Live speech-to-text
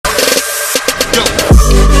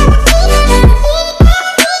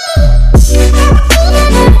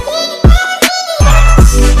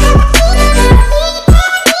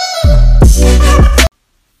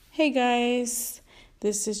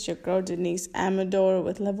This is your girl Denise Amador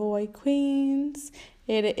with Level White Queens.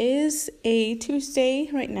 It is a Tuesday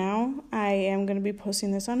right now. I am going to be posting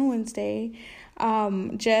this on Wednesday.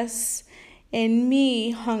 Jess and me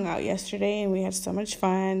hung out yesterday and we had so much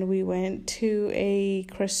fun. We went to a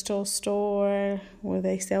crystal store where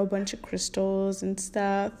they sell a bunch of crystals and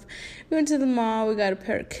stuff. We went to the mall. We got a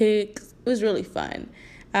pair of kicks. It was really fun.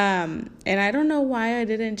 And I don't know why I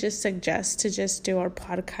didn't just suggest to just do our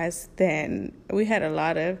podcast then. We had a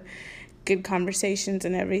lot of good conversations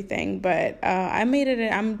and everything, but I'm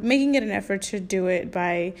making it an effort to do it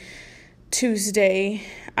by Tuesday,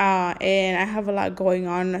 and I have a lot going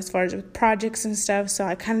on as far as with projects and stuff, so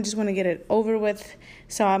I kind of just want to get it over with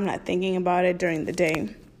so I'm not thinking about it during the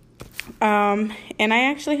day. And I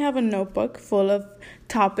actually have a notebook full of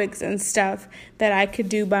topics and stuff that I could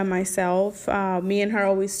do by myself. Me and her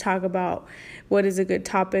always talk about what is a good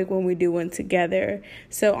topic when we do one together.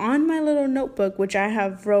 So on my little notebook, which I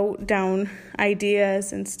have wrote down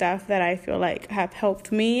ideas and stuff that I feel like have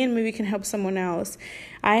helped me and maybe can help someone else,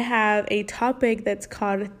 I have a topic that's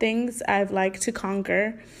called Things I've Liked to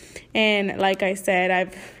Conquer. And like I said,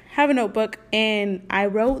 I have a notebook and I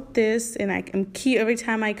wrote this, and every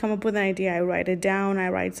time I come up with an idea, I write it down. I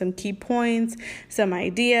write some key points, some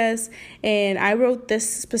ideas, and I wrote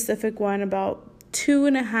this specific one about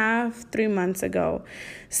 3 months ago.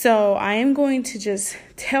 So I am going to just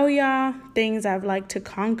tell y'all things I've liked to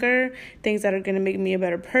conquer, things that are going to make me a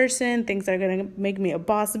better person, things that are going to make me a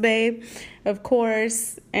boss babe, of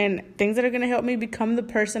course, and things that are going to help me become the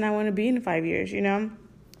person I want to be in 5 years,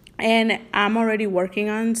 And I'm already working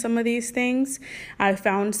on some of these things. I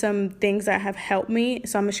found some things that have helped me,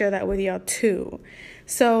 so I'm going to share that with y'all too.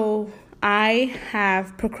 So I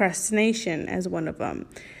have procrastination as one of them.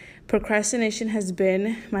 Procrastination has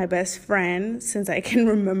been my best friend since I can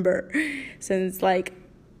remember, since like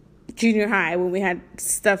junior high when we had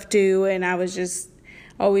stuff due, and I was just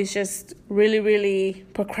always just really, really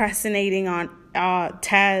procrastinating on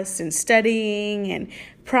tests and studying and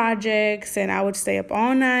projects, and I would stay up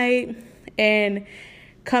all night. And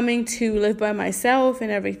coming to live by myself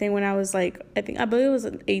and everything when I was I believe it was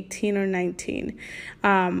 18 or 19,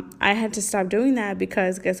 I had to stop doing that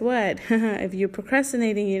because guess what? If you're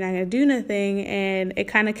procrastinating, you're not gonna do nothing. And it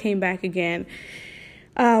kind of came back again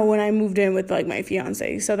when I moved in with my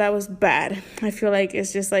fiance. So that was bad. I feel like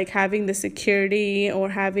it's just having the security or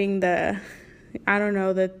having the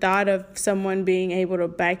thought of someone being able to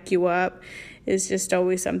back you up is just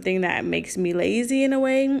always something that makes me lazy in a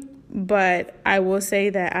way. But I will say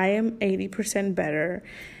that I am 80% better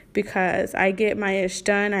because I get my ish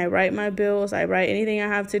done. I write my bills. I write anything I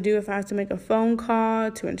have to do. If I have to make a phone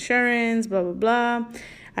call to insurance, blah, blah, blah,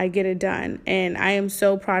 I get it done. And I am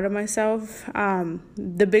so proud of myself.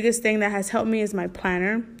 The biggest thing that has helped me is my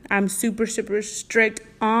planner. I'm super, super strict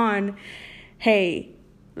on,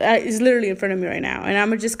 it's literally in front of me right now. And I'm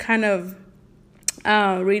going to just kind of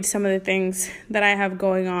read some of the things that I have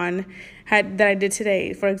going on that I did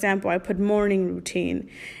today. For example, I put morning routine.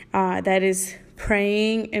 That is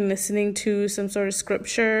praying and listening to some sort of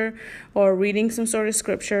scripture or reading some sort of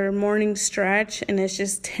scripture, morning stretch, and it's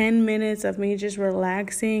just 10 minutes of me just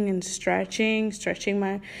relaxing and stretching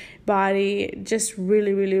my body, just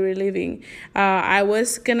really, really relieving. I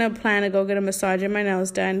was gonna plan to go get a massage and my nails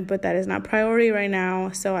done, but that is not priority right now.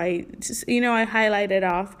 So I just, I highlight it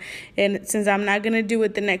off. And since I'm not gonna do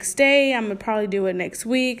it the next day, I'm gonna probably do it next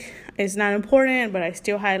week. It's not important, but I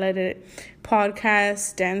still highlighted it.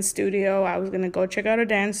 Podcast, dance studio. I was gonna go check out a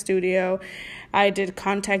dance studio. I did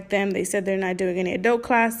contact them. They said they're not doing any adult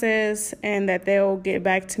classes and that they'll get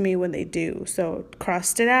back to me when they do. So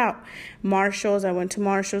crossed it out. Marshall's. I went to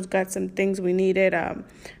Marshall's, got some things we needed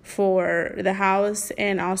for the house,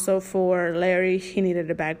 and also for Larry. He needed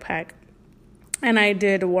a backpack. And I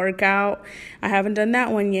did a workout. I haven't done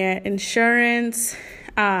that one yet. Insurance,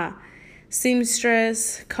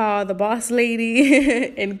 seamstress, call the boss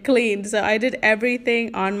lady, and clean. So I did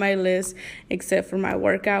everything on my list except for my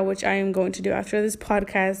workout, which I am going to do after this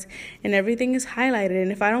podcast, and everything is highlighted.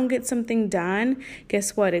 And if I don't get something done,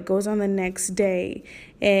 guess what? It goes on the next day.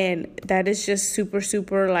 And that is just super,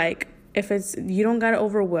 super you don't got to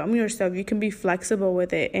overwhelm yourself. You can be flexible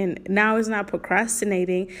with it. And now it's not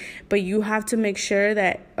procrastinating, but you have to make sure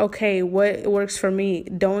that, okay, what works for me?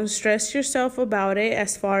 Don't stress yourself about it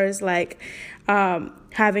as far as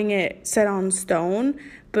having it set on stone,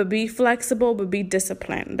 but be flexible, but be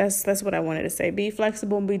disciplined. That's what I wanted to say. Be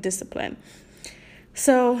flexible and be disciplined.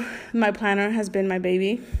 So my planner has been my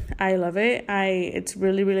baby. I love it. It's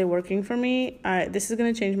really, really working for me. This is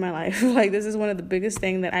going to change my life. This is one of the biggest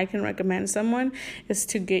things that I can recommend someone is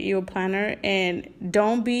to get you a planner, and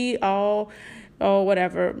don't be all Oh,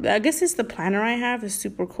 whatever. I guess it's the planner I have is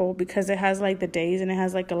super cool because it has like the days and it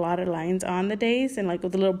has like a lot of lines on the days and like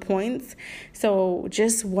with the little points. So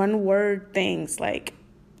just one word things, like,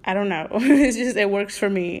 I don't know. It works for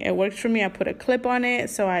me. It works for me. I put a clip on it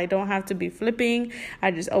so I don't have to be flipping. I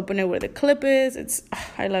just open it where the clip is.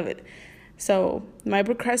 I love it. So my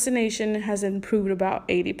procrastination has improved about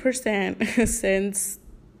 80% since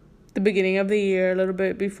the beginning of the year, a little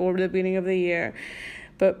bit before the beginning of the year.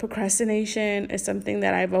 But procrastination is something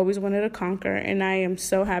that I've always wanted to conquer, and I am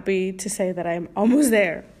so happy to say that I'm almost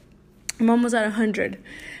there. I'm almost at 100.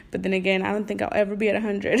 But then again, I don't think I'll ever be at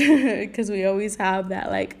 100 because we always have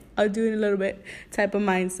that, like, I'll do it a little bit type of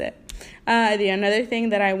mindset. Another thing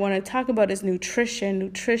that I want to talk about is nutrition.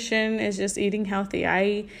 Nutrition is just eating healthy.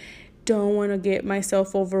 I don't want to get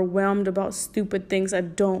myself overwhelmed about stupid things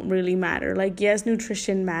that don't really matter. Like, yes,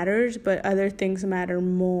 nutrition matters, but other things matter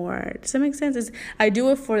more. Does that make sense? I do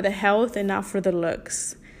it for the health and not for the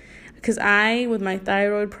looks. Because with my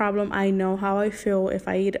thyroid problem, I know how I feel if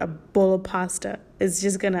I eat a bowl of pasta. It's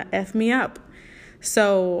just going to F me up.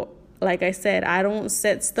 So, like I said, I don't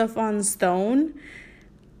set stuff on stone,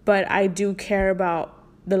 but I do care about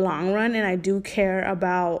the long run, and I do care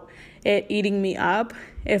about it eating me up.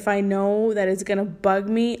 If I know that it's going to bug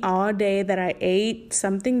me all day that I ate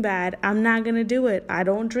something bad, I'm not going to do it. I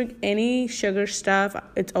don't drink any sugar stuff.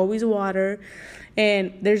 It's always water.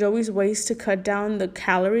 And there's always ways to cut down the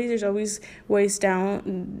calories. There's always ways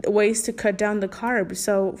to cut down the carbs.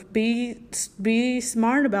 So be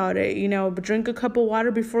smart about it. Drink a cup of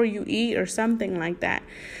water before you eat or something like that.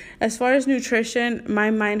 As far as nutrition,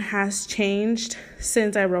 my mind has changed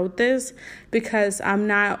since I wrote this because I'm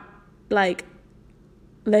not like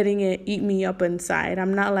letting it eat me up inside.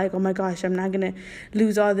 I'm not like, oh my gosh, I'm not gonna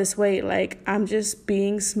lose all this weight. Like, I'm just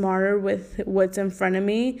being smarter with what's in front of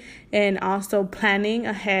me and also planning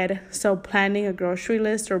ahead. So planning a grocery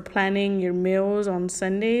list or planning your meals on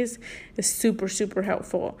Sundays is super, super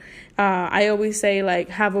helpful. I always say, like,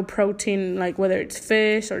 have a protein, like whether it's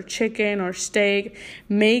fish or chicken or steak,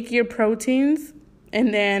 make your proteins,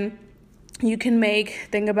 and then you can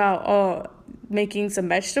think about making some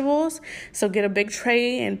vegetables. So get a big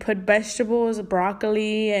tray and put vegetables,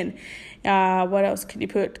 broccoli, and what else could you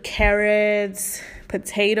put? Carrots,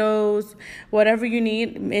 potatoes, whatever you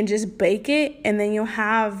need, and just bake it. And then you'll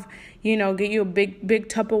have, get you a big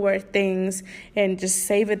Tupperware things and just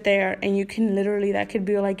save it there. And you can literally, that could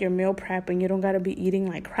be like your meal prep, and you don't got to be eating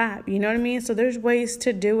like crap. You know what I mean? So there's ways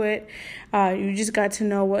to do it. You just got to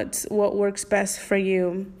know what works best for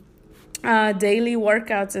you. Daily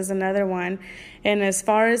workouts is another one. And as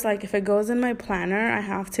far as like if it goes in my planner, I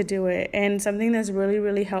have to do it. And something that's really,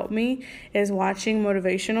 really helped me is watching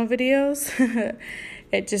motivational videos.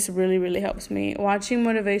 It just really, really helps me. Watching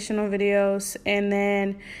motivational videos, and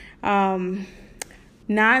then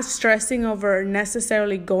not stressing over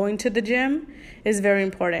necessarily going to the gym is very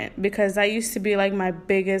important, because that used to be like my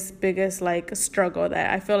biggest like struggle,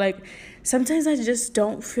 that I feel like sometimes I just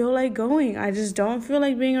don't feel like going. I just don't feel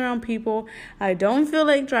like being around people. I don't feel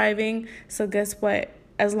like driving. So guess what?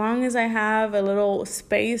 As long as I have a little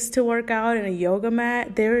space to work out and a yoga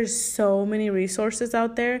mat, there is so many resources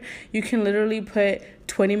out there. You can literally put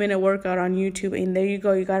 20-minute workout on YouTube, and there you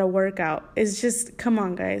go. You got to work out. It's just, come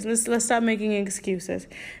on, guys. Let's stop making excuses.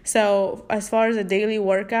 So as far as a daily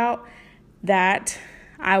workout, that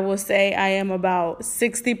I will say I am about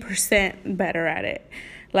 60% better at it.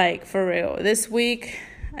 Like, for real. This week,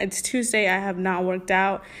 it's Tuesday. I have not worked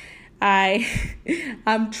out.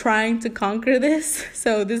 I'm trying to conquer this.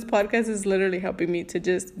 So this podcast is literally helping me to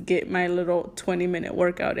just get my little 20-minute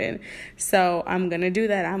workout in. So I'm going to do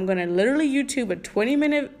that. I'm going to literally YouTube a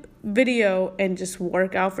 20-minute video and just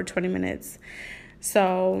work out for 20 minutes.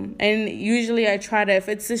 So, and usually I try to, if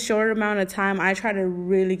it's a short amount of time, I try to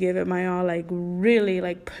really give it my all, like really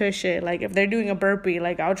like push it. Like if they're doing a burpee,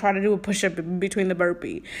 like I'll try to do a push-up in between the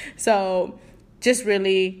burpee. So just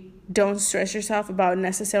really don't stress yourself about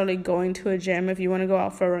necessarily going to a gym. If you want to go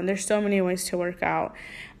out for a run, there's so many ways to work out.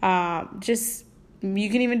 You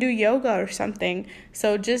can even do yoga or something.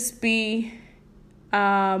 So just be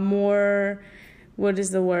more, what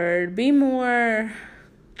is the word? Be more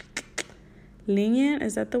lenient,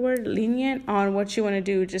 is that the word? Lenient on what you want to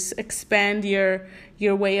do. Just expand your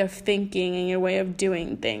way of thinking and your way of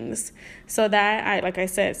doing things. So that, like I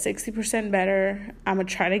said, 60% better. I'm going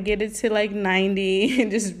to try to get it to like 90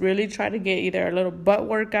 and just really try to get either a little butt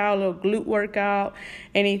workout, a little glute workout,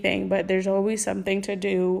 anything. But there's always something to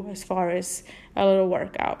do as far as a little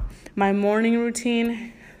workout. My morning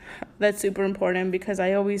routine, that's super important, because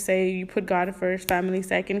I always say you put God first, family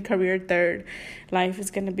second, career third. Life is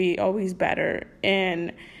going to be always better.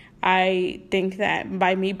 And I think that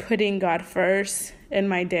by me putting God first in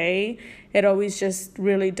my day, it always just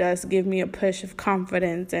really does give me a push of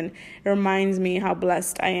confidence, and it reminds me how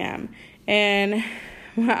blessed I am. And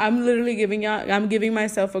I'm giving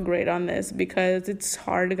myself a grade on this because it's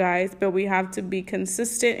hard, guys, but we have to be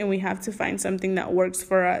consistent and we have to find something that works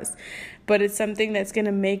for us. But it's something that's going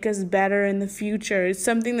to make us better in the future. It's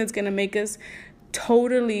something that's going to make us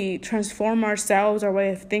totally transform ourselves, our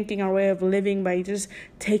way of thinking, our way of living, by just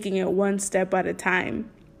taking it one step at a time.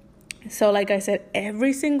 So like I said,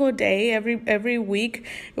 every single day, every week,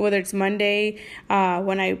 whether it's Monday,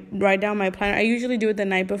 when I write down my planner, I usually do it the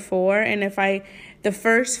night before. And the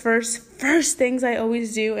first things I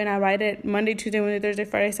always do, and I write it Monday, Tuesday, Wednesday, Thursday,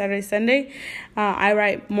 Friday, Saturday, Sunday, I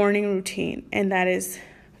write morning routine. And that is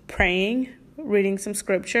praying, reading some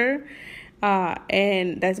scripture,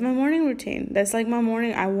 and that's my morning routine. That's like my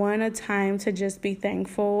morning. I want a time to just be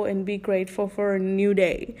thankful and be grateful for a new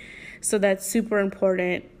day. So that's super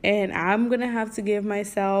important. And I'm going to have to give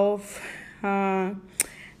myself, let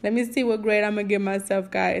me see what grade I'm going to give myself,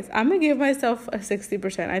 guys. I'm going to give myself a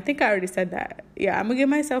 60%. I think I already said that. Yeah, I'm going to give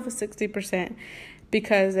myself a 60%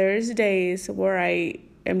 because there's days where I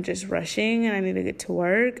am just rushing and I need to get to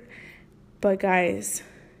work. But guys,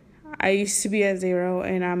 I used to be at 0,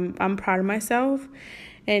 and I'm proud of myself.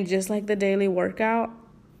 And just like the daily workout,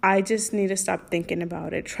 I just need to stop thinking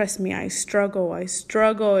about it. Trust me, I struggle.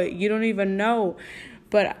 You don't even know.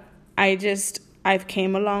 But I've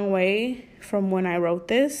came a long way from when I wrote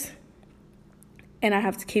this. And I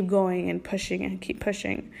have to keep going and pushing and keep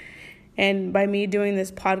pushing. And by me doing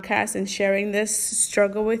this podcast and sharing this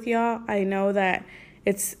struggle with y'all, I know that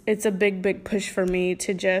it's a big push for me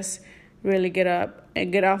to just really get up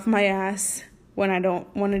and get off my ass when I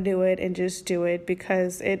don't want to do it, and just do it,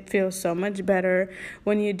 because it feels so much better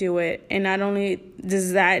when you do it. And not only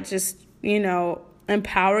does that just,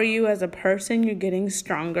 empower you as a person, you're getting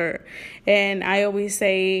stronger. And I always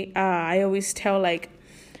say, I always tell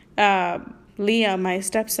Liam, my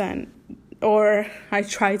stepson, or I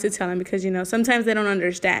try to tell him, because, sometimes they don't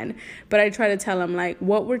understand, but I try to tell him,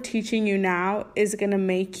 what we're teaching you now is going to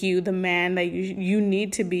make you the man that you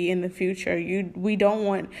need to be in the future. We don't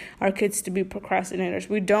want our kids to be procrastinators.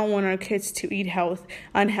 We don't want our kids to eat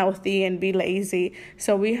unhealthy and be lazy.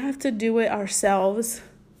 So we have to do it ourselves,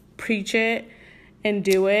 preach it and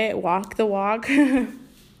do it, walk the walk.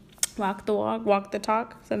 Walk the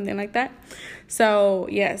talk, something like that. So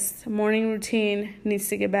yes, morning routine needs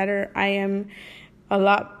to get better. I am a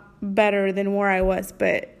lot better than where I was,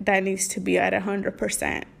 but that needs to be at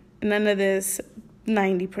 100%. None of this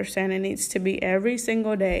 90%. It needs to be every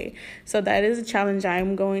single day. So that is a challenge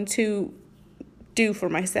I'm going to do for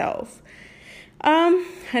myself.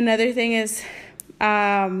 Another thing is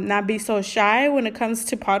not be so shy when it comes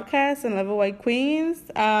to podcasts and Level White Queens.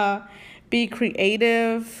 Be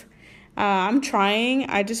creative. I'm trying.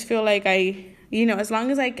 I just feel like as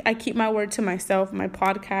long as I keep my word to myself, my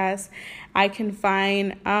podcast, I can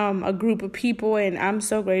find a group of people, and I'm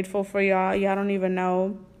so grateful for y'all. Y'all don't even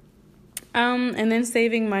know. And then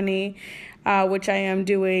saving money, which I am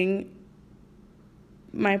doing.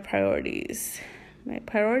 My priorities.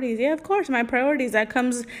 Yeah, of course, my priorities. That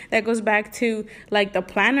goes back to the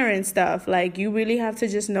planner and stuff. You really have to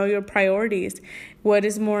just know your priorities. What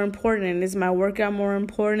is more important? Is my workout more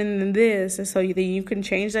important than this? So that you can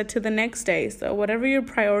change that to the next day. So whatever your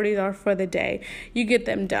priorities are for the day, you get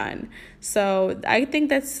them done. So I think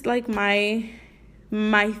that's my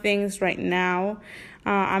things right now.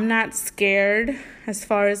 I'm not scared as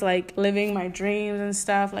far as living my dreams and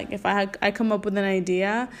stuff. If I come up with an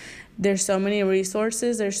idea, there's so many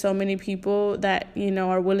resources. There's so many people that,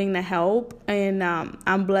 are willing to help. And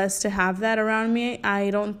I'm blessed to have that around me. I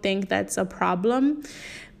don't think that's a problem.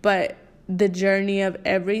 But the journey of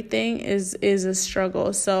everything is a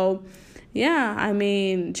struggle. So, yeah,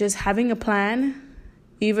 just having a plan,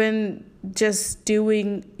 even just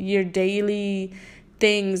doing your daily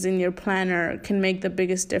things in your planner can make the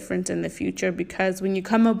biggest difference in the future. Because when you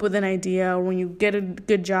come up with an idea, or when you get a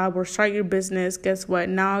good job or start your business, guess what?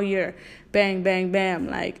 Now you're bang, bang, bam.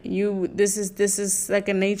 This is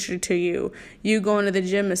second nature to you. You going to the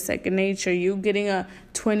gym is second nature. You getting a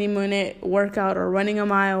 20-minute workout or running a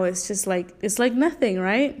mile, it's just it's like nothing,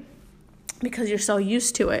 right? Because you're so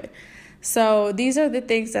used to it. So these are the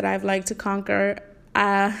things that I've liked to conquer.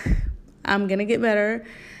 I'm going to get better.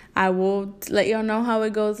 I will let y'all know how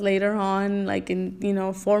it goes later on,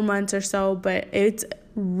 in 4 months or so. But it's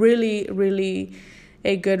really, really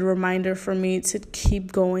a good reminder for me to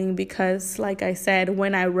keep going, because like I said,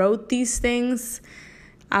 when I wrote these things,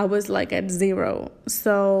 I was at 0.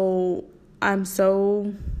 So I'm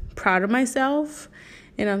so proud of myself,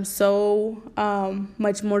 and I'm so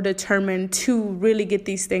much more determined to really get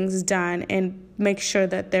these things done and make sure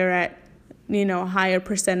that they're at, a higher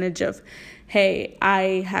percentage of, hey,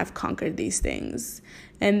 I have conquered these things.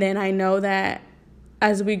 And then I know that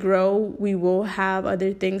as we grow, we will have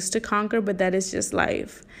other things to conquer, but that is just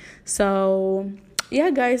life. So yeah,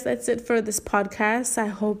 guys, that's it for this podcast. I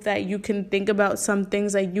hope that you can think about some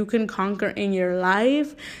things that you can conquer in your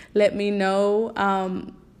life. Let me know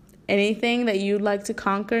anything that you'd like to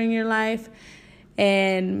conquer in your life.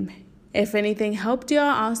 And if anything helped y'all,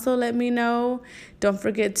 also let me know. Don't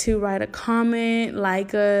forget to write a comment,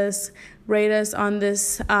 like us, rate us on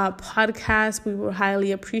this podcast. We will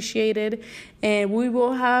highly appreciate it. And we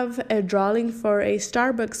will have a drawing for a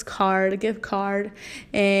Starbucks card, a gift card.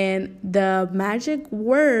 And the magic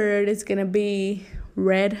word is going to be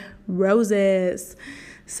red roses.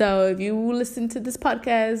 So if you listen to this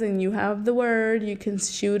podcast and you have the word, you can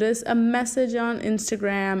shoot us a message on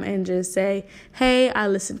Instagram and just say, hey, I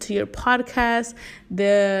listened to your podcast.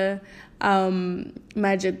 The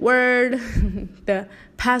magic word, the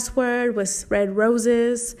password was red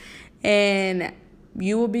roses, and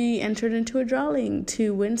you will be entered into a drawing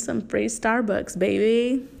to win some free Starbucks,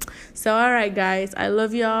 baby. So, all right, guys, I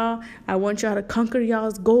love y'all. I want y'all to conquer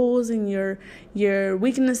y'all's goals and your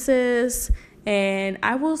weaknesses. And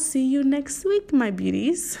I will see you next week, my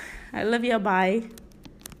beauties. I love y'all. Bye.